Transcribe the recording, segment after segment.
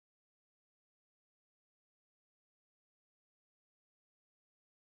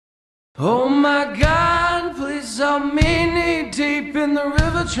Oh my God, please help me, knee deep in the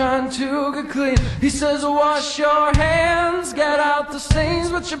river trying to get clean. He says wash your hands, get out the stains,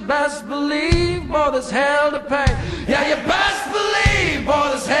 but you best believe, boy, there's hell to pay. Yeah, you best believe,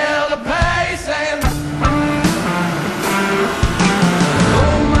 boy, there's hell to pay. Saying,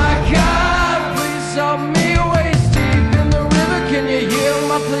 oh my God, please help me, waist deep in the river, can you hear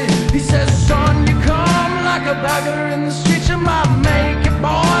my plea? He says, son, you come like a beggar in the street, you might make it,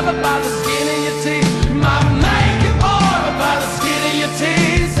 boy, but by the skin of your teeth, you might